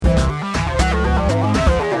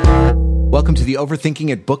welcome to the Overthinking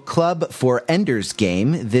It Book Club for Ender's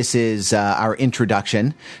Game. This is our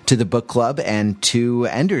introduction to the book club and to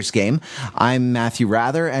Ender's Game. I'm Matthew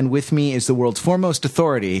Rather, and with me is the world's foremost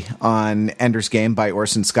authority on Ender's Game by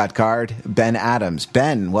Orson Scott Card, Ben Adams.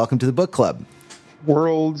 Ben, welcome to the book club.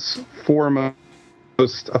 World's foremost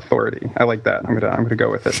authority. I like that. I'm gonna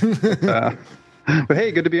go with it. But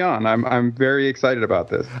hey, good to be on. I'm very excited about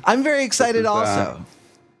this. I'm very excited also.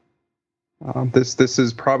 This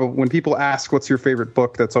is probably, when people ask what's your favorite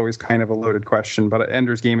book, that's always kind of a loaded question, but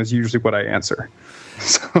Ender's Game is usually what I answer.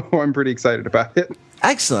 So I'm pretty excited about it.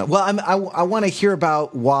 Excellent. Well, I want to hear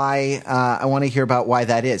about why. I want to hear about why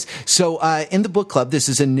that is. So, in the book club, this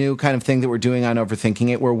is a new kind of thing that we're doing on Overthinking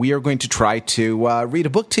It, where we are going to try to read a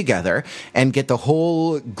book together and get the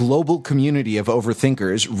whole global community of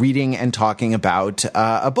overthinkers reading and talking about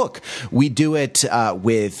a book. We do it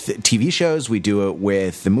with TV shows. We do it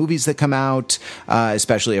with the movies that come out,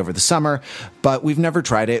 especially over the summer. But we've never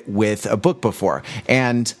tried it with a book before.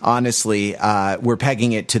 And honestly, we're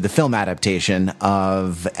pegging it to the film adaptation of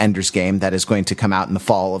Ender's Game that is going to come out in the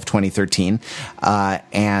fall of 2013. Ben,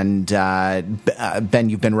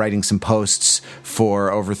 you've been writing some posts for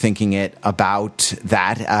Overthinking It about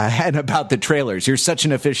that and about the trailers. You're such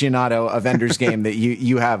an aficionado of Ender's Game that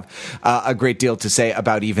you have a great deal to say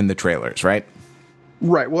about even the trailers, right?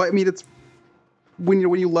 Right. Well, I mean, it's when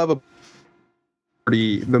you love a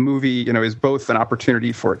the movie, is both an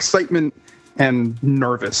opportunity for excitement and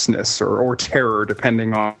nervousness or terror,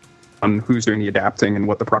 depending on who's doing the adapting and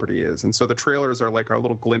what the property is. And so the trailers are like our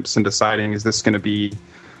little glimpse in deciding, is this going to be,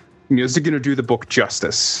 is it going to do the book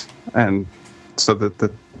justice? And so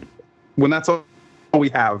when that's all we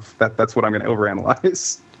have, that's what I'm going to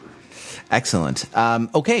overanalyze. Excellent.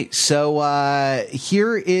 Okay, so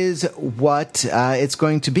here is what it's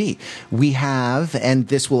going to be. We have, and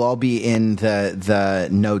this will all be in the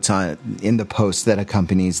notes in the post that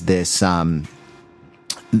accompanies this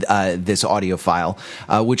this audio file,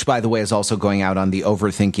 which, by the way, is also going out on the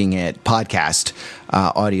Overthinking It podcast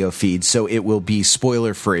audio feed. So it will be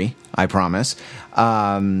spoiler free, I promise.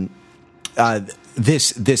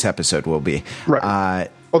 This episode will be right.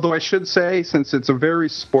 Although I should say, since it's a very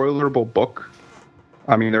spoilerable book,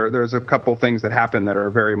 I mean, there's a couple things that happen that are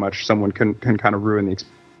very much someone can kind of ruin the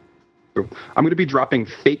experience. I'm going to be dropping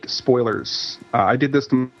fake spoilers. I did this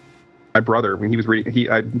to my brother when he was reading.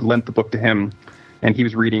 I lent the book to him, and he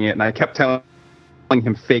was reading it, and I kept telling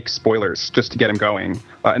him fake spoilers just to get him going.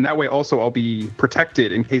 And that way, also, I'll be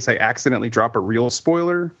protected in case I accidentally drop a real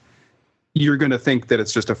spoiler. You're going to think that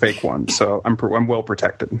it's just a fake one, so I'm well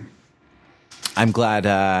protected. I'm glad.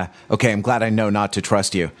 I'm glad I know not to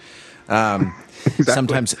trust you.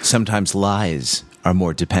 Exactly. Sometimes lies are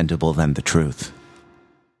more dependable than the truth.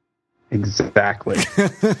 Exactly.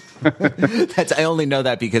 I only know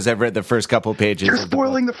that because I've read the first couple pages. You're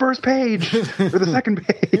spoiling the first page or the second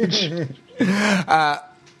page.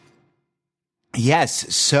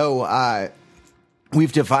 Yes. So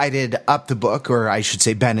we've divided up the book, or I should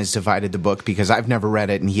say, Ben has divided the book because I've never read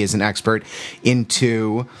it and he is an expert,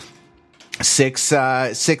 into six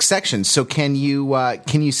sections. So can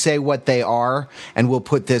you say what they are? And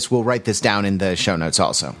we'll write this down in the show notes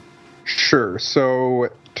also. Sure. So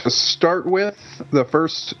to start with, the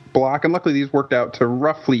first block, and luckily these worked out to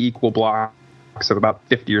roughly equal blocks of about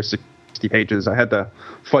 50 or 60 pages. I had to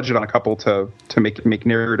fudge it on a couple to make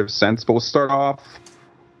narrative sense. But we'll start off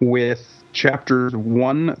with chapters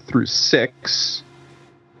 1 through 6,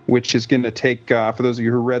 which is going to take, for those of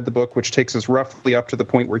you who read the book, which takes us roughly up to the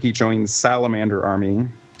point where he joins Salamander Army.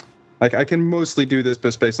 Like, I can mostly do this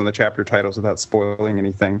just based on the chapter titles without spoiling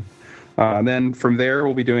anything. Then from there,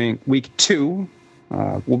 we'll be doing week 2.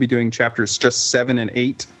 We'll be doing chapters just 7 and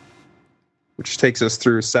 8, which takes us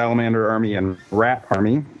through Salamander Army and Rat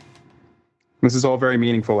Army. This is all very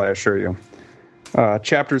meaningful, I assure you.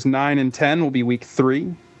 Chapters 9 and 10 will be week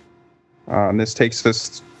 3. And this takes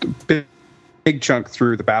us a big chunk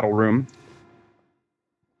through the battle room.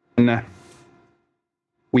 And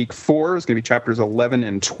week 4 is going to be chapters 11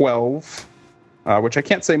 and 12, which I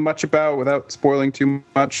can't say much about without spoiling too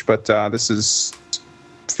much, but this is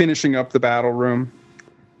finishing up the battle room.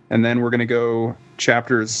 And then we're going to go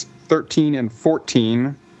chapters 13 and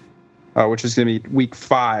 14, which is going to be week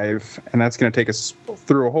 5, and that's going to take us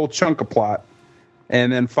through a whole chunk of plot.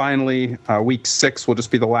 And then finally, week 6 will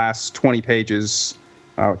just be the last 20 pages,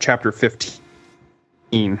 chapter 15,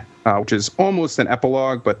 which is almost an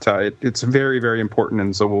epilogue, but it's very, very important,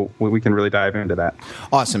 and so we can really dive into that.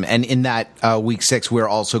 Awesome. And in that week 6, we're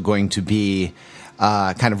also going to be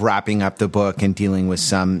kind of wrapping up the book and dealing with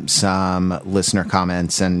some listener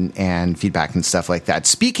comments and feedback and stuff like that.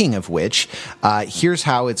 Speaking of which, here's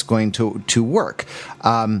how it's going to work.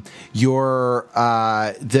 The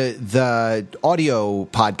audio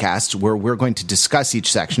podcast where we're going to discuss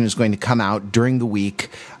each section is going to come out during the week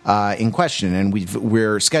in question, and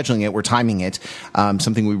we're scheduling it, we're timing it,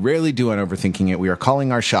 something we rarely do on Overthinking It. We are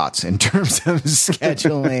calling our shots in terms of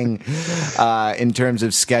scheduling,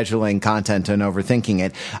 content on Overthinking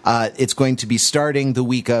It. It's going to be starting the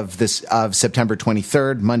week of September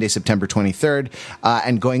 23rd, Monday, September 23rd,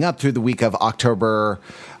 and going up through the week of October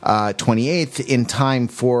 28th in time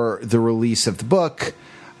for the release of the book.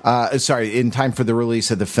 In time for the release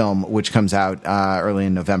of the film, which comes out early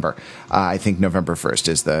in November. I think November 1st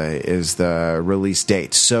is the release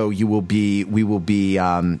date. So we will be,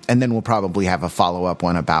 and then we'll probably have a follow-up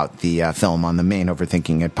one about the film on the main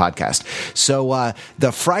Overthinking It podcast. So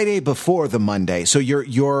the Friday before the Monday. So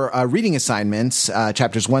your reading assignments,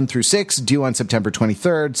 chapters 1 through 6, due on September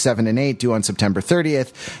 23rd, 7 and 8 due on September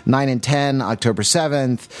 30th, 9 and 10 October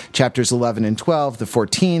 7th, chapters 11 and 12 the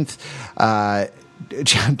 14th.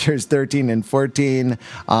 Chapters 13 and 14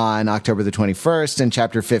 on October the 21st, and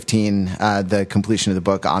Chapter 15, the completion of the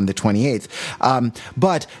book, on the 28th.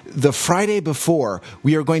 But the Friday before,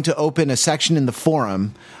 we are going to open a section in the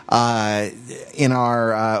forum, in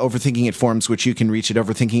our Overthinking It forums, which you can reach at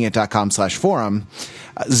overthinkingit.com/forum.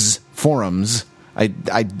 Forums. I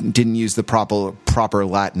didn't use the proper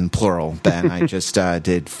Latin plural, Ben. I just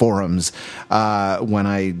did forums when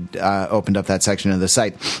I opened up that section of the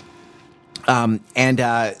site.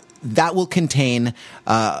 That will contain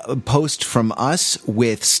a post from us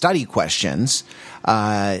with study questions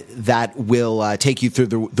that will take you through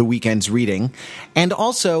the weekend's reading, and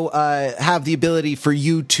also have the ability for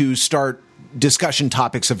you to start discussion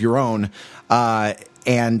topics of your own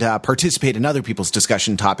and participate in other people's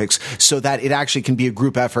discussion topics, so that it actually can be a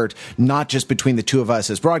group effort, not just between the two of us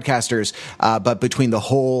as broadcasters, but between the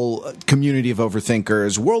whole community of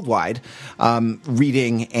overthinkers worldwide,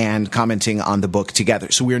 reading and commenting on the book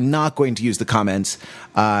together. So we're not going to use the comments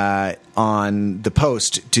on the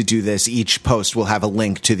post to do this. Each post will have a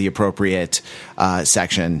link to the appropriate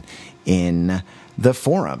section in the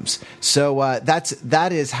forums. So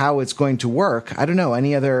that is how it's going to work. I don't know,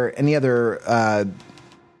 any other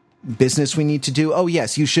business we need to do? Oh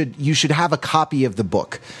yes, you should have a copy of the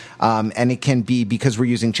book, and it can be, because we're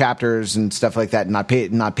using chapters and stuff like that, not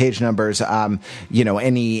page numbers.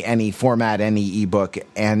 Any format, any ebook,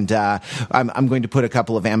 and I'm going to put a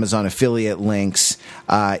couple of Amazon affiliate links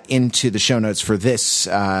into the show notes for this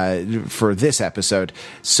episode,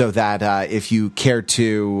 so that if you care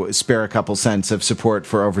to spare a couple cents of support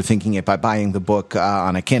for Overthinking It by buying the book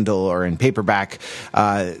on a Kindle or in paperback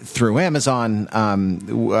through Amazon,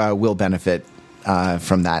 will benefit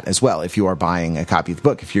from that as well. If you are buying a copy of the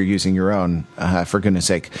book, if you're using your own, for goodness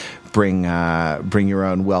sake, bring your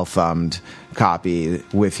own well-thumbed copy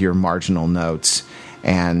with your marginal notes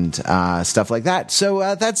and stuff like that.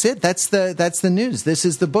 So that's it. That's the news. This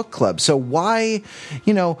is the book club. So why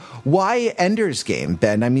Ender's Game,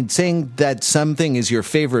 Ben? I mean, saying that something is your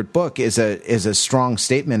favorite book is a strong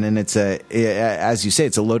statement, and it's as you say,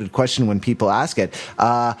 it's a loaded question when people ask it.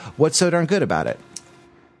 What's so darn good about it?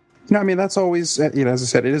 No, I mean, that's always, as I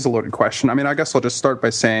said, it is a loaded question. I mean, I guess I'll just start by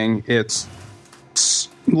saying it's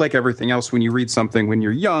like everything else. When you read something when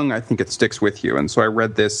you're young, I think it sticks with you. And so I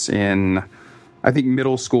read this in, I think,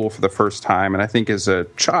 middle school for the first time. And I think as a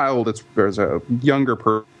child, as a younger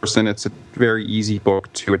person, it's a very easy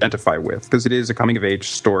book to identify with, because it is a coming-of-age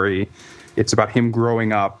story. It's about him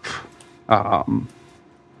growing up.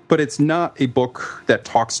 But it's not a book that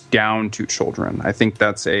talks down to children. I think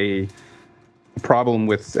that's a problem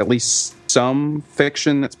with at least some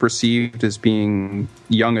fiction that's perceived as being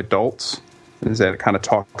young adult, is that it kind of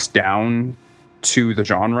talks down to the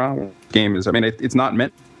genre. Game is, I mean, it's not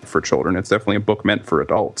meant for children. It's definitely a book meant for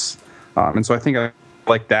adults. And so I think I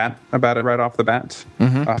like that about it right off the bat.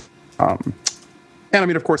 Mm-hmm. And I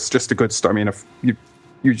mean, of course, just a good start. I mean, if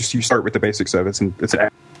you start with the basics of it. It's an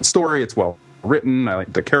story. It's well written. I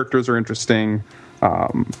like the characters are interesting.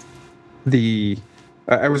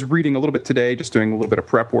 I was reading a little bit today, just doing a little bit of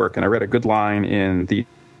prep work, and I read a good line in the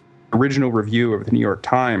original review of the New York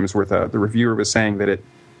Times where the reviewer was saying that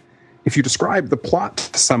if you describe the plot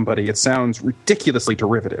to somebody, it sounds ridiculously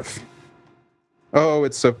derivative. Oh,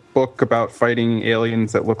 it's a book about fighting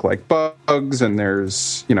aliens that look like bugs, and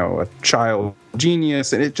there's, a child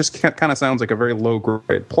genius, and it just kind of sounds like a very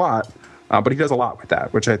low-grade plot. But he does a lot with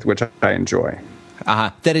that, which I enjoy.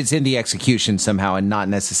 That it's in the execution somehow and not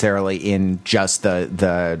necessarily in just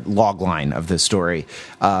the log line of the story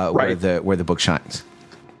where the book shines.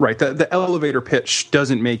 Right. The elevator pitch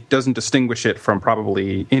doesn't distinguish it from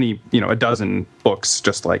probably any, a dozen books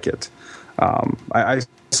just like it. I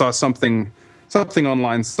saw something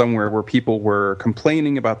online somewhere where people were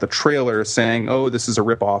complaining about the trailer saying, oh, this is a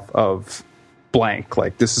ripoff of blank.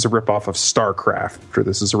 Like, this is a ripoff of StarCraft, or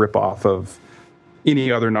this is a ripoff of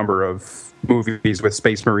any other number of movies with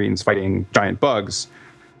space marines fighting giant bugs.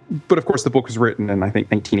 But of course, the book was written in, I think,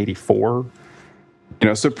 1984.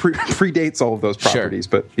 So predates all of those properties,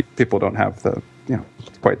 sure. But people don't have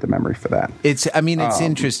quite the memory for that. It's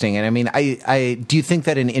interesting, and I do you think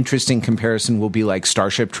that an interesting comparison will be like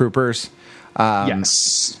Starship Troopers?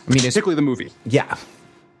 Yes, particularly the movie. Yeah.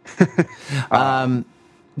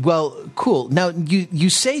 Well, cool. Now, you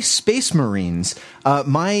say Space Marines.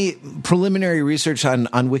 My preliminary research on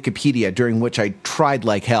Wikipedia, during which I tried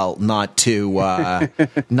like hell not to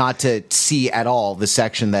see at all the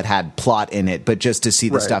section that had plot in it, but just to see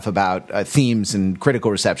the stuff about themes and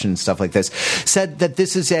critical reception and stuff like this, said that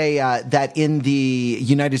this is that in the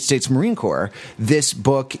United States Marine Corps, this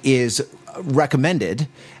book is recommended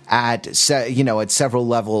at several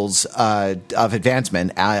levels of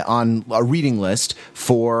advancement on a reading list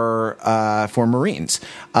for Marines.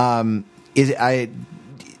 I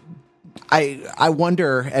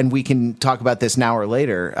wonder, and we can talk about this now or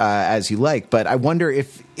later as you like, but I wonder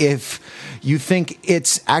if you think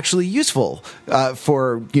it's actually useful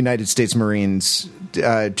for United States Marines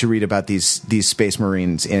to read about these Space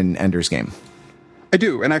Marines in Ender's Game. I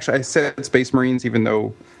do, and actually I said Space Marines even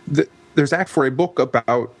though there's actually, for a book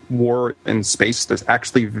about war in space, there's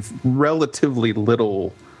actually relatively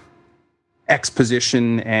little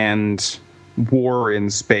exposition and war in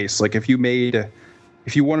space. Like, if you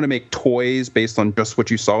wanted to make toys based on just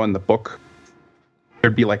what you saw in the book,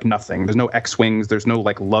 there'd be like nothing. There's no X-Wings. There's no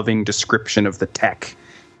like loving description of the tech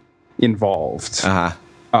involved.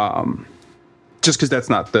 Just because that's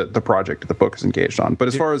not the project the book is engaged on. But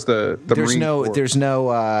as far as the there's no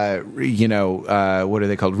what are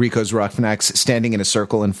they called? Rico's Roughnecks standing in a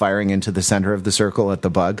circle and firing into the center of the circle at the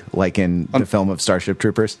bug, like in the film of Starship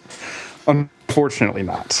Troopers. Unfortunately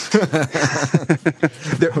not.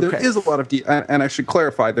 There is a lot of and I should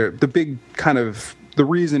clarify, the big kind of the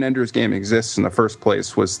reason Ender's Game exists in the first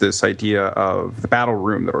place was this idea of the battle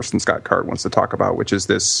room that Orson Scott Card wants to talk about, which is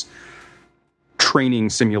this training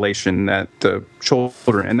simulation that the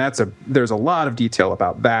children, and there's a lot of detail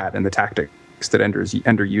about that and the tactics that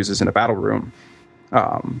Ender uses in a battle room.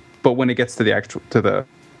 But when it gets to the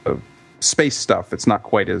space stuff, it's not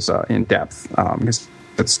quite as in depth because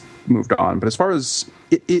it's moved on. But as far as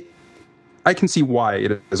it, I can see why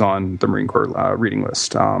it is on the Marine Corps reading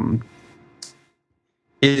list. It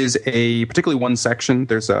is a particularly one section.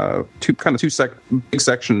 There's a big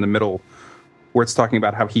section in the middle where it's talking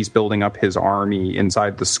about how he's building up his army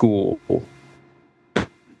inside the school.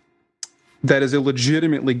 That is a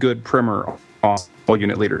legitimately good primer on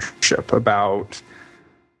unit leadership, about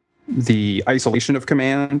the isolation of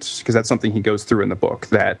command, because that's something he goes through in the book,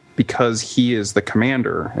 that because he is the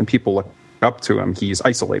commander and people look up to him, he's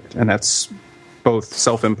isolated. And that's both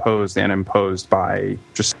self-imposed and imposed by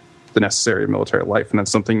just the necessary military life. And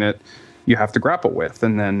that's something that you have to grapple with.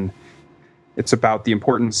 And then it's about the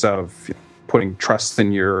importance of putting trust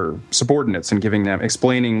in your subordinates and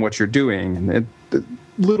explaining what you're doing, and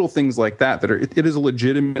little things like that it is a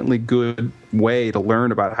legitimately good way to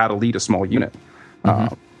learn about how to lead a small unit,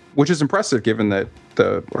 which is impressive given that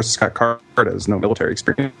the Orson Scott Card has no military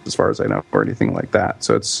experience as far as I know or anything like that.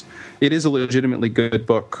 So it is a legitimately good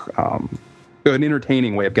book, an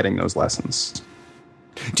entertaining way of getting those lessons.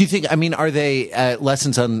 Do you think, are they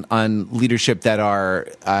lessons on leadership that are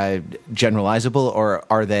generalizable, or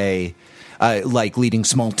are they like leading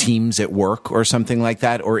small teams at work or something like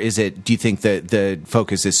that? Or do you think that the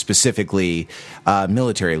focus is specifically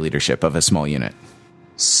military leadership of a small unit?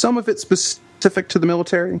 Some of it's specific to the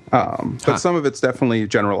military, but some of it's definitely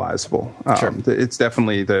generalizable. Sure. It's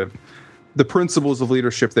definitely the principles of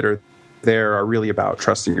leadership that are there are really about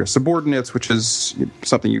trusting your subordinates, which is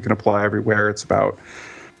something you can apply everywhere. It's about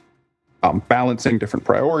balancing different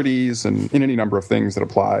priorities and in any number of things that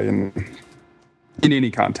apply in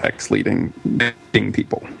any context, leading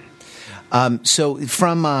people. So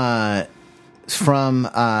from the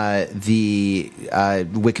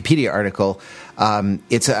Wikipedia article,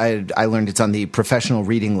 I learned it's on the professional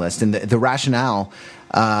reading list, and the rationale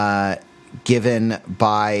given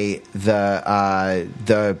by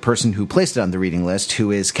the person who placed it on the reading list,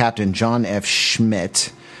 who is Captain John F.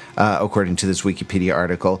 Schmidt, according to this Wikipedia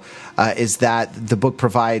article, is that the book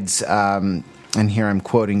provides and here I'm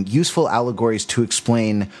quoting, useful allegories to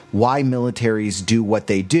explain why militaries do what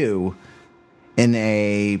they do in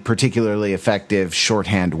a particularly effective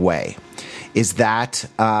shorthand way. Is that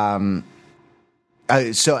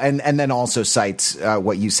so? And then also cites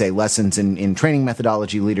what you say, lessons in training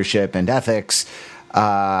methodology, leadership, and ethics.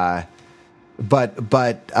 But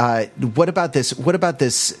what about this? What about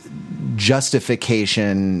this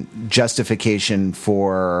justification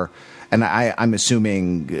for? And I'm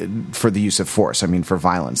assuming for the use of force. I mean, for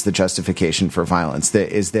violence, the justification for violence.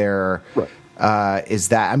 Is there? Right. Is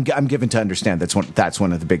that I'm given to understand that's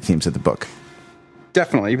one of the big themes of the book.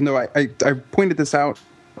 Definitely, even though I pointed this out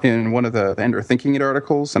in one of the Ender Thinking It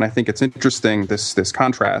articles, and I think it's interesting, this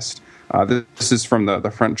contrast. This is from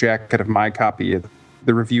the front jacket of my copy,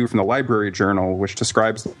 the review from the Library Journal, which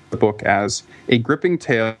describes the book as a gripping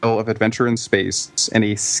tale of adventure in space and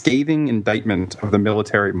a scathing indictment of the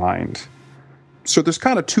military mind. So there's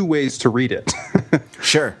kind of two ways to read it.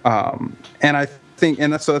 Sure. And I think,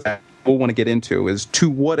 and that's what we'll want to get into, is to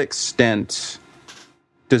what extent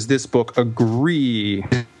does this book agree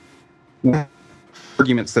with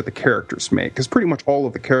arguments that the characters make? Because pretty much all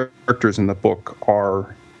of the characters in the book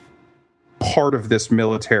are part of this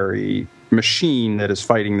military machine that is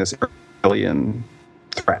fighting this alien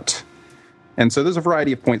threat. And so there's a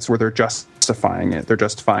variety of points where they're justifying it. They're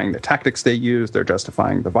justifying the tactics they use. They're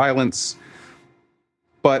justifying the violence.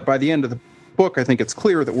 But by the end of the book, I think it's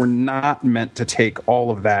clear that we're not meant to take all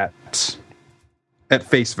of that at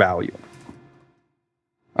face value.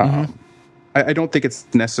 I don't think it's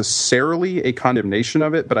necessarily a condemnation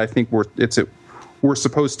of it, but I think we're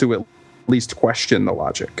supposed to at least question the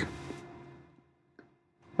logic.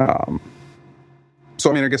 So,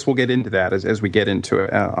 I mean, I guess we'll get into that as we get into it.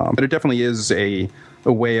 But it definitely is a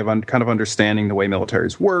way of kind of understanding the way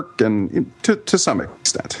militaries work, and to some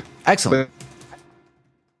extent. Excellent.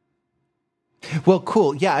 Well,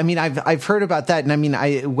 cool. Yeah, I mean, I've heard about that, and I mean,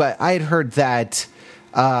 I had heard that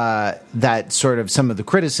that sort of some of the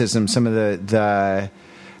criticism, some of the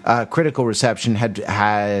critical reception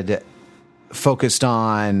had focused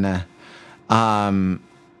on,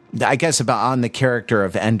 I guess, on the character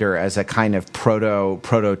of Ender as a kind of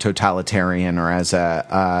proto-totalitarian, or as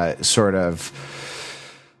a sort of,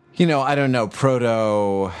 I don't know,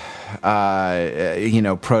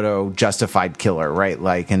 proto-justified killer, right?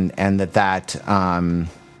 Like, and that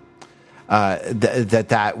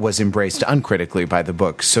was embraced uncritically by the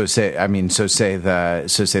book. So say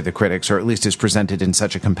the critics, or at least is presented in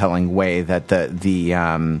such a compelling way that the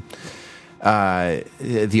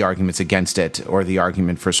arguments against it, or the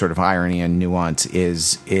argument for sort of irony and nuance,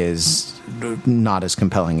 is not as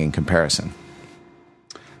compelling in comparison.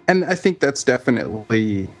 And I think that's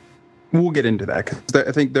definitely, we'll get into that, because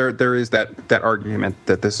I think there is that argument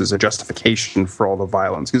that this is a justification for all the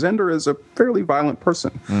violence, because Ender is a fairly violent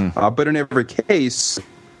person. But in every case,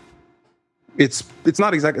 it's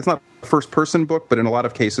not a first person book, but in a lot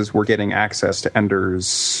of cases we're getting access to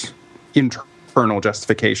Ender's internal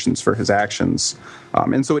justifications for his actions.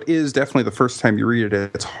 And so it is definitely, the first time you read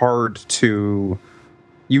it, it's hard to,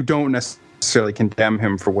 you don't necessarily condemn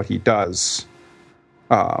him for what he does.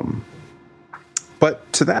 But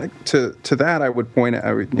to that, I would point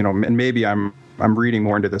out, and maybe I'm reading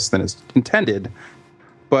more into this than is intended,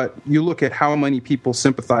 but you look at how many people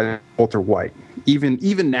sympathize with Walter White.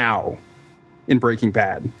 Even now, in Breaking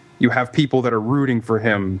Bad, you have people that are rooting for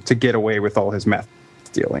him to get away with all his meth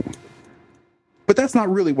dealing. But that's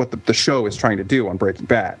not really what the show is trying to do on Breaking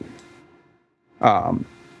Bad. And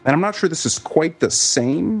I'm not sure this is quite the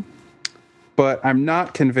same, but I'm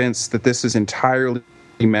not convinced that this is entirely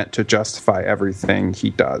meant to justify everything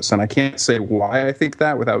he does. And I can't say why I think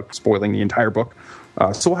that without spoiling the entire book.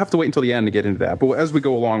 So we'll have to wait until the end to get into that. But as we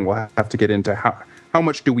go along, we'll have to get into how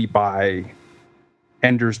much do we buy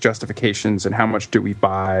Ender's justifications, and how much do we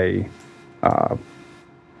buy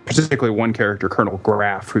particularly one character, Colonel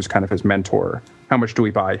Graff, who's kind of his mentor. How much do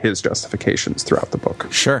we buy his justifications throughout the book?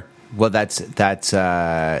 Sure. Well, that's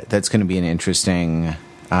going to be an interesting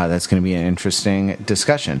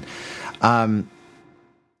discussion.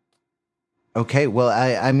 Okay. Well,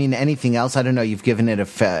 I mean, anything else? I don't know. You've given it a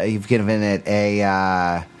fair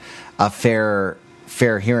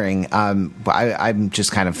hearing. I'm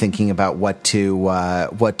just kind of thinking about what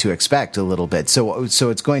to expect a little bit. So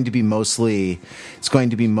it's going to be mostly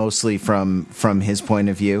from his point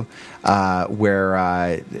of view, but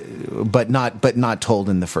not told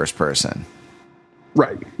in the first person.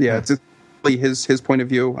 Right. Yeah. It's his point of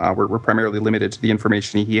view. We're primarily limited to the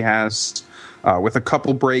information he has. With a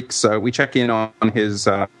couple breaks, we check in on his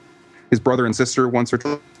brother and sister once or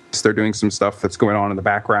twice. They're doing some stuff that's going on in the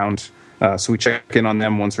background, so we check in on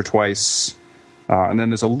them once or twice. And then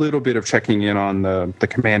there's a little bit of checking in on the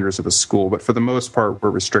commanders of the school, but for the most part, we're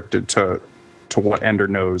restricted to what Ender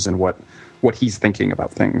knows and what he's thinking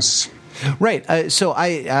about things. Right. So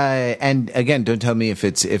and again, don't tell me if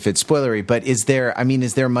it's spoilery, but is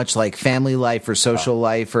there much like family life or social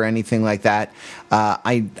life or anything like that?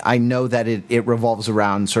 I know that it revolves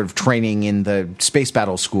around sort of training in the space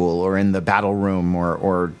battle school or in the battle room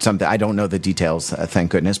or something. I don't know the details,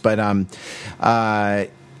 thank goodness. But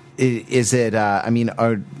is it?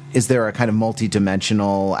 Is there a kind of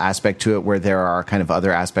multidimensional aspect to it where there are kind of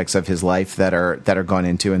other aspects of his life that are gone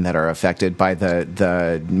into and that are affected by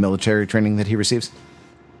the military training that he receives?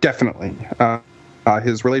 Definitely.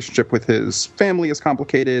 His relationship with his family is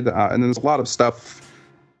complicated, and there's a lot of stuff,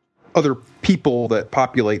 other people that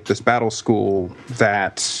populate this battle school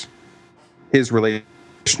that his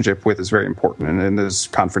relationship with is very important. And there's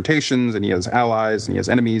confrontations, and he has allies, and he has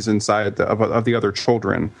enemies inside of the other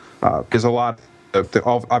children. Because a lot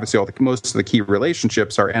most of the key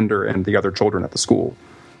relationships are Ender and the other children at the school,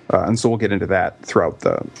 and so we'll get into that throughout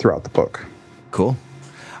the book. Cool.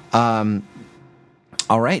 All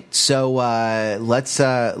right, so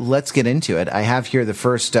let's get into it. I have here the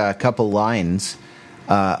first couple lines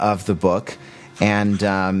of the book, and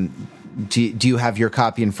do you have your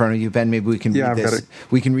copy in front of you, Ben? Maybe we can read this.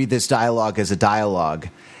 We can read this dialogue as a dialogue,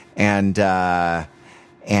 and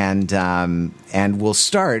we'll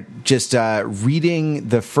start just reading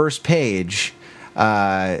the first page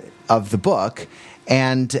of the book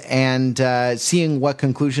and seeing what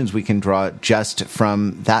conclusions we can draw just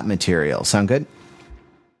from that material. Sound good?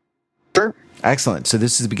 Sure. Excellent. So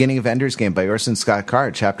this is the beginning of Ender's Game by Orson Scott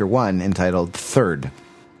Card, Chapter 1, entitled Third.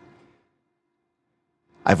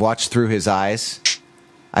 I've watched through his eyes,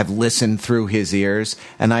 I've listened through his ears,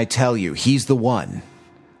 and I tell you, he's the one.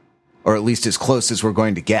 Or at least as close as we're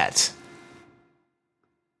going to get.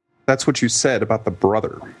 That's what you said about the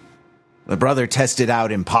brother. The brother tested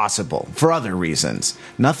out impossible, for other reasons.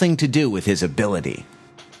 Nothing to do with his ability.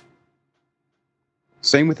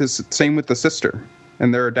 Same with the sister,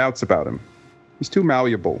 and there are doubts about him. He's too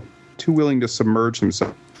malleable, too willing to submerge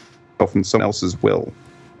himself in someone else's will.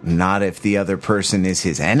 Not if the other person is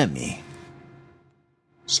his enemy.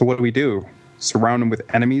 So what do we do? Surround him with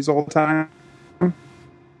enemies all the time?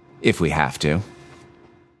 If we have to.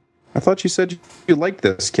 I thought you said you liked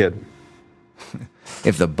this kid.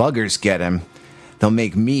 If the buggers get him, they'll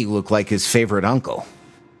make me look like his favorite uncle.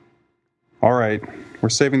 All right. We're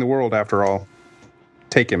saving the world after all.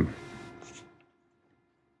 Take him.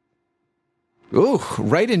 Ooh,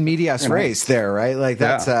 right in medias res there, right? Like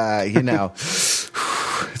that's,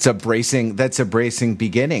 it's a bracing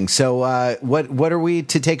beginning. So what are we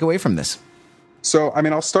to take away from this? So,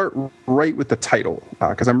 I'll start right with the title,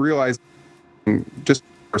 because I'm realizing just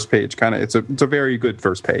first page, it's a very good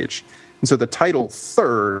first page. And so the title,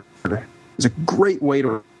 Third, is a great way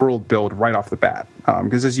to world build right off the bat.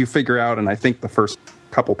 Because as you figure out, and I think the first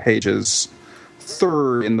couple pages,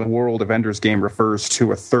 third in the world of Ender's Game refers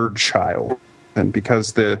to a third child. And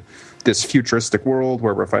because this futuristic world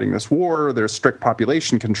where we're fighting this war, there's strict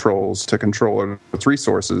population controls to control its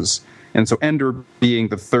resources. And so Ender being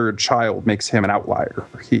the third child makes him an outlier.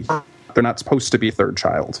 They're not supposed to be a third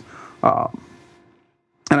child. And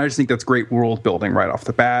I just think that's great world building right off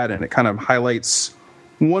the bat. And it kind of highlights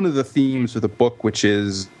one of the themes of the book, which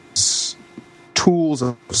is tools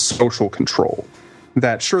of social control.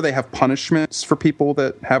 That sure, they have punishments for people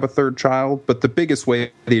that have a third child, but the biggest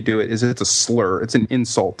way they do it is it's a slur. It's an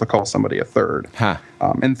insult to call somebody a third. Huh.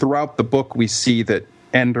 And throughout the book, we see that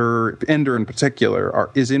Ender in particular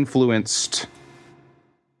is influenced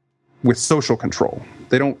with social control.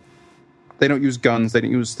 They don't use guns. They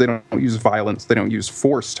don't use violence. They don't use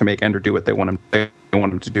force to make Ender do what they want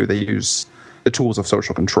him to do. They use the tools of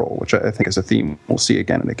social control, which I think is a theme we'll see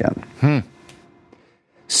again and again.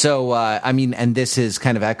 So, and this is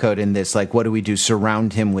kind of echoed in this, like, what do we do?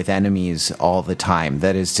 Surround him with enemies all the time.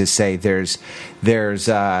 That is to say, it's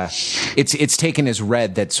taken as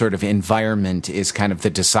read that sort of environment is kind of the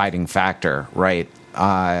deciding factor, right?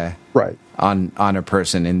 Right. On a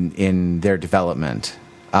person in their development.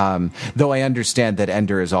 Though I understand that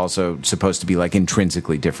Ender is also supposed to be like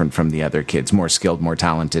intrinsically different from the other kids, more skilled, more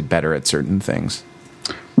talented, better at certain things.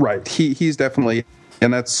 Right. He's definitely,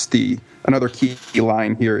 and that's another key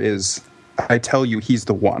line here is, I tell you, he's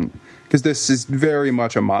the one. Because this is very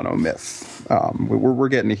much a monomyth. We're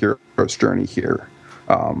getting a hero's journey here.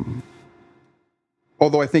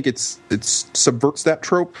 Although I think it subverts that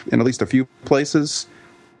trope in at least a few places.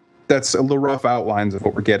 That's a little rough outlines of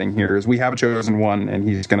what we're getting here. Is we have a chosen one, and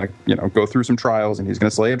he's going to go through some trials, and he's going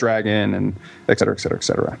to slay a dragon, and et cetera, et cetera, et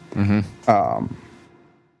cetera. Mm-hmm.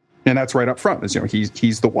 And that's right up front, is,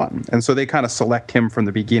 he's the one. And so they kind of select him from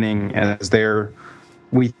the beginning as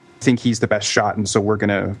we think he's the best shot, and so we're going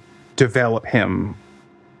to develop him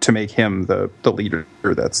to make him the leader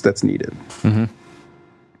that's needed. Mm-hmm.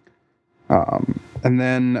 And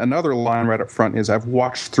then another line right up front is, I've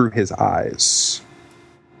watched through his eyes.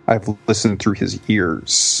 I've listened through his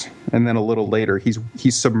ears. And then a little later,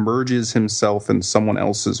 he submerges himself in someone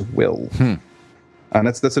else's will. And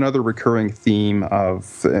that's another recurring theme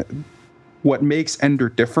of what makes Ender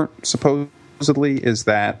different, supposedly, is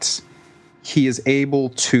that he is able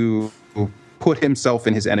to put himself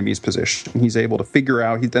in his enemy's position. He's able to figure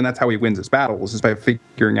out, and that's how he wins his battles, is by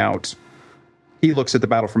figuring out, he looks at the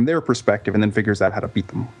battle from their perspective and then figures out how to beat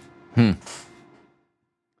them.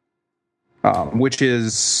 Which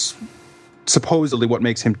is supposedly what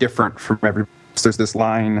makes him different from everybody. There's this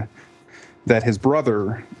line that his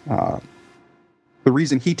brother, the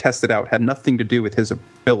reason he tested out had nothing to do with his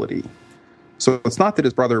ability. So it's not that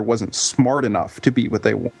his brother wasn't smart enough to be what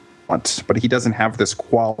they want, but he doesn't have this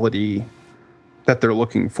quality that they're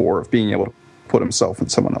looking for of being able to put himself in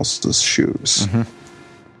someone else's shoes.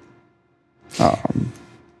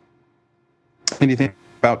 Anything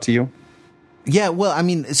about to you? Yeah, well, I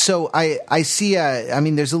mean, so I see.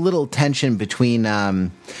 There's a little tension between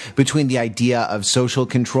the idea of social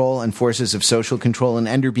control and forces of social control, and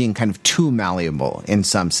Ender being kind of too malleable in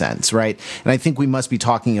some sense, right? And I think we must be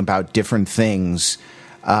talking about different things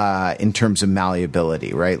in terms of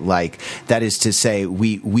malleability, right? Like, that is to say,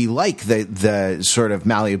 we like the sort of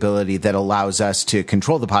malleability that allows us to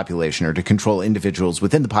control the population or to control individuals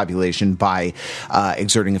within the population by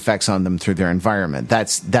exerting effects on them through their environment.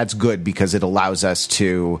 That's good because it allows us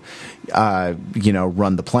to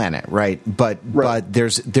run the planet, right? But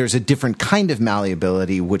there's a different kind of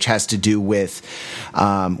malleability which has to do with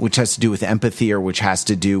empathy, or which has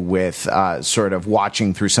to do with sort of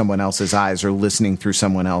watching through someone else's eyes or listening through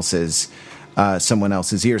someone else's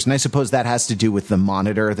ears. And I suppose that has to do with the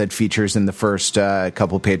monitor that features in the first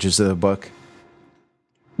couple pages of the book.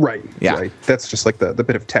 Right. Yeah. Right. That's just like the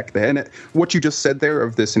bit of tech there. And what you just said there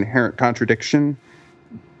of this inherent contradiction,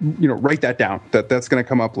 write that down. That's going to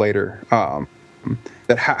come up later.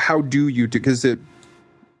 That how do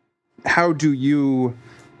you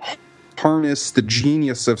harness the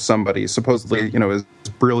genius of somebody, supposedly, as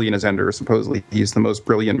brilliant as Ender, supposedly he's the most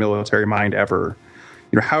brilliant military mind ever.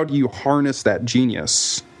 How do you harness that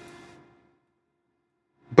genius,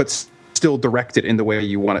 but still direct it in the way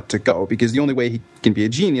you want it to go? Because the only way he can be a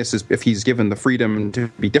genius is if he's given the freedom to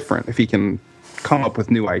be different, if he can come up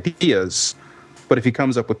with new ideas. But if he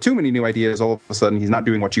comes up with too many new ideas, all of a sudden he's not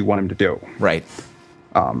doing what you want him to do. Right.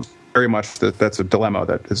 Very much that's a dilemma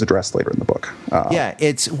that is addressed later in the book.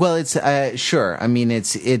 Sure. I mean,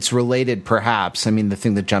 it's related, perhaps. I mean, the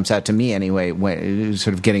thing that jumps out to me anyway, when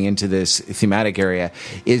sort of getting into this thematic area,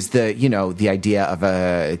 is the idea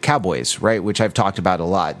of cowboys, right? Which I've talked about a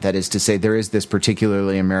lot. That is to say, there is this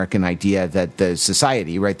particularly American idea that the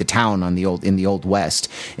society, right, the town in the old West,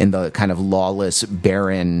 in the kind of lawless,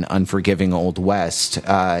 barren, unforgiving old West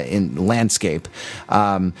in landscape,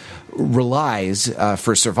 relies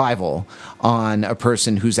for survival on a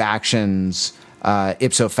person whose actions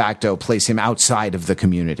ipso facto place him outside of the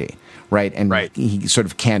community, right? And he sort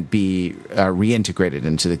of can't be reintegrated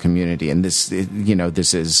into the community. And this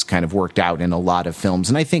is kind of worked out in a lot of films,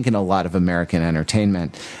 and I think in a lot of American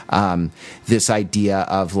entertainment. This idea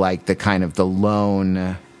of like the kind of the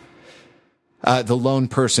lone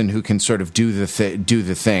person who can sort of do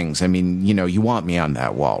the things. I mean, you want me on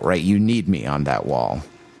that wall, right? You need me on that wall.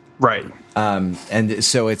 Right. And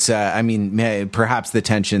so it's, perhaps the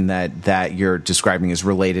tension that you're describing is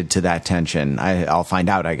related to that tension. I'll find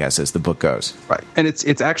out, I guess, as the book goes. Right. And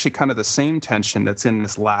it's actually kind of the same tension that's in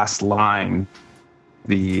this last line.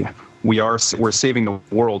 We're saving the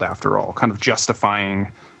world after all, kind of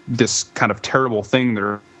justifying this kind of terrible thing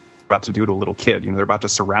they're about to do to a little kid. They're about to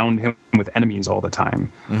surround him with enemies all the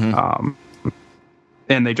time. Mm-hmm.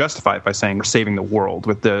 And they justify it by saying we're saving the world,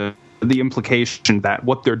 with the implication that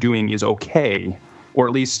what they're doing is okay, or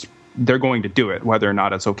at least they're going to do it. Whether or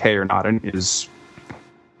not it's okay or not is,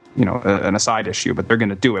 an aside issue, but they're going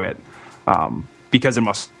to do it because it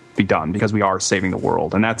must be done, because we are saving the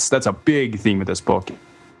world. And that's a big theme of this book,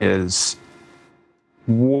 is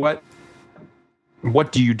what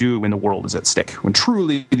do you do when the world is at stake, when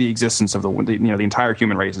truly the existence of the entire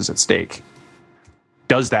human race is at stake?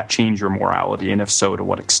 Does that change your morality? And if so, to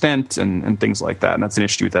what extent? And things like that. And that's an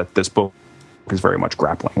issue that this book is very much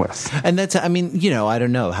grappling with. And that's, I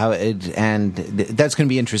don't know how and that's going to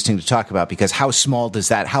be interesting to talk about, because how small does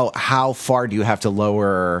that, how far do you have to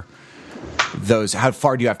lower how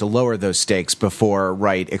far do you have to lower those stakes before,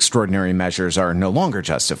 right, extraordinary measures are no longer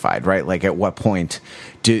justified, right? Like, at what point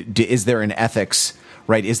is there an ethics,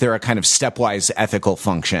 right? Is there a kind of stepwise ethical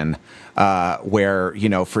function where,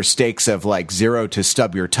 for stakes of like 0 to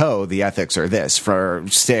stub your toe, the ethics are this. For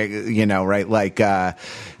right, like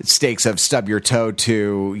stakes of stub your toe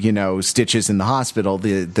to stitches in the hospital,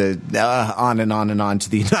 the on and on and on to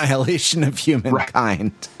the annihilation of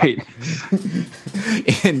humankind, right?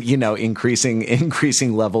 And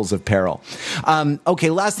increasing levels of peril. Okay,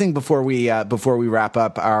 last thing before we wrap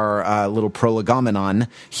up our little prolegomenon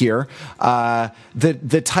here,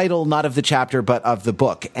 the title not of the chapter but of the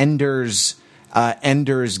book, Ender's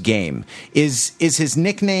Game. Is his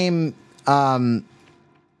nickname gone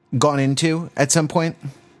into at some point?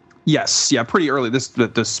 Yes, yeah, pretty early. This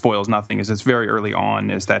spoils nothing. It's very early on.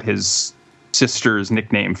 Is that his sister's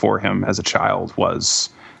nickname for him as a child was,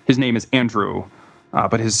 his name is Andrew,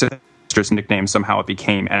 but his sister's nickname somehow it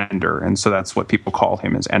became Ender, and so that's what people call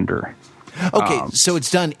him, as Ender. Okay, so it's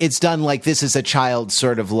done like this is a child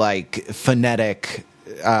sort of like phonetic,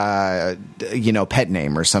 pet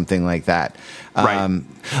name or something like that. Right.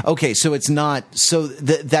 Okay, so it's not so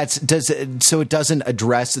it doesn't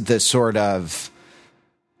address the sort of,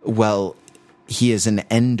 well, he is an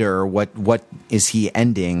ender. What is he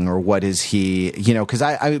ending, or what is he? Because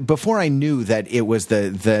I before I knew that it was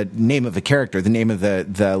the name of a character, the name of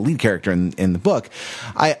the lead character in the book,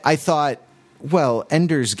 I thought, well,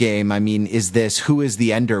 Ender's Game, I mean, is this, who is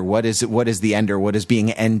the ender? What is the ender? What is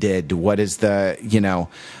being ended? What is the,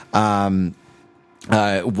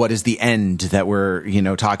 what is the end that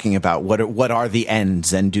we're, talking about? What are the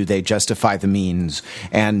ends, and do they justify the means,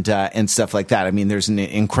 and stuff like that? I mean, there's an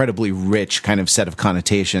incredibly rich kind of set of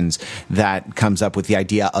connotations that comes up with the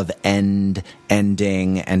idea of end,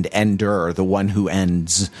 ending, and ender, the one who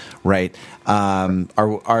ends, right?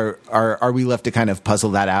 Are we left to kind of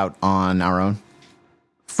puzzle that out on our own?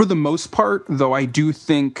 For the most part, though, I do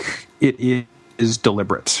think it is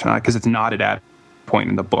deliberate, because it's not at that point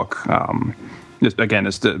in the book.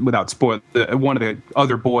 Without spoil, one of the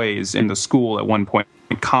other boys in the school at one point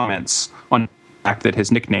comments on the fact that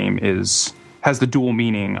his nickname has the dual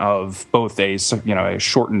meaning of both a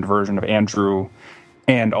shortened version of Andrew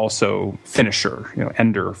and also finisher,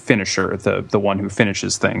 Ender, finisher, the one who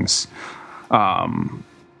finishes things.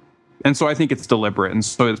 And so I think it's deliberate, and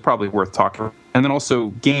so it's probably worth talking. And then also,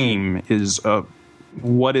 game is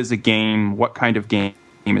what is a game? What kind of game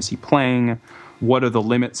is he playing? What are the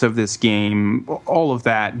limits of this game? All of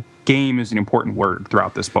that. Game is an important word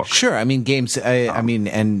throughout this book. Sure. I mean, games,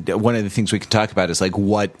 and one of the things we can talk about is like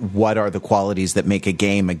what are the qualities that make a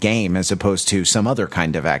game as opposed to some other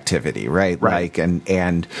kind of activity, right? Like,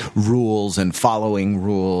 and rules and following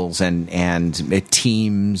rules and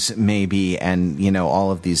teams maybe, and,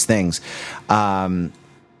 all of these things. Yeah.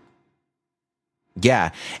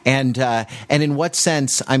 And in what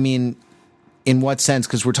sense,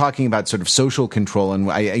 because we're talking about sort of social control, and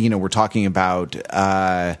we're talking about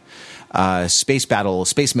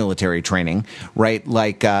space military training, right?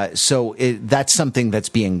 Like, that's something that's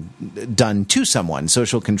being done to someone.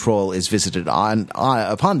 Social control is visited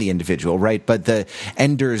upon the individual, right? But the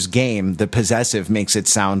Ender's Game, the possessive, makes it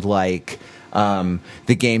sound like the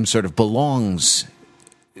game sort of belongs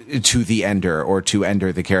to the ender, or to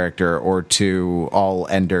Ender the character, or to all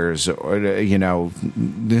enders, or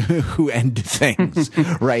who end things,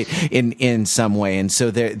 right, in some way. And so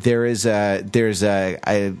there's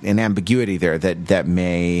an ambiguity there that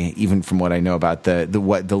may, even from what I know about the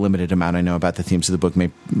limited amount I know about the themes of the book, may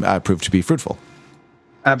prove to be fruitful.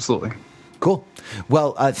 Absolutely. Cool.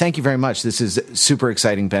 Well, thank you very much. This is super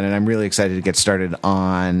exciting, Ben, and I'm really excited to get started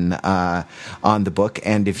on the book.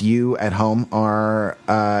 And if you at home are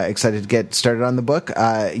excited to get started on the book,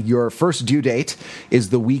 your first due date is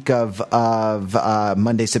the week of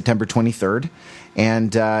Monday, September 23rd,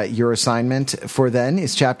 and your assignment for then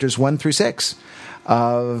is chapters 1 through 6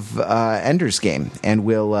 of Ender's Game. And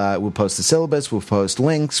we'll post the syllabus, we'll post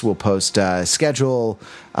links, we'll post schedule.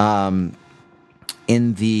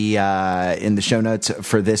 In the show notes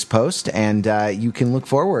for this post, and you can look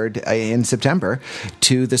forward in September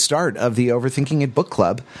to the start of the Overthinking It Book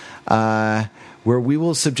Club, where we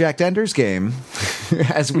will subject Ender's Game,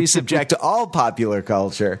 as we subject all popular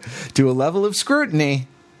culture, to a level of scrutiny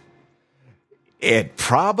it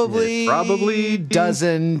probably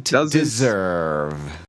doesn't deserve.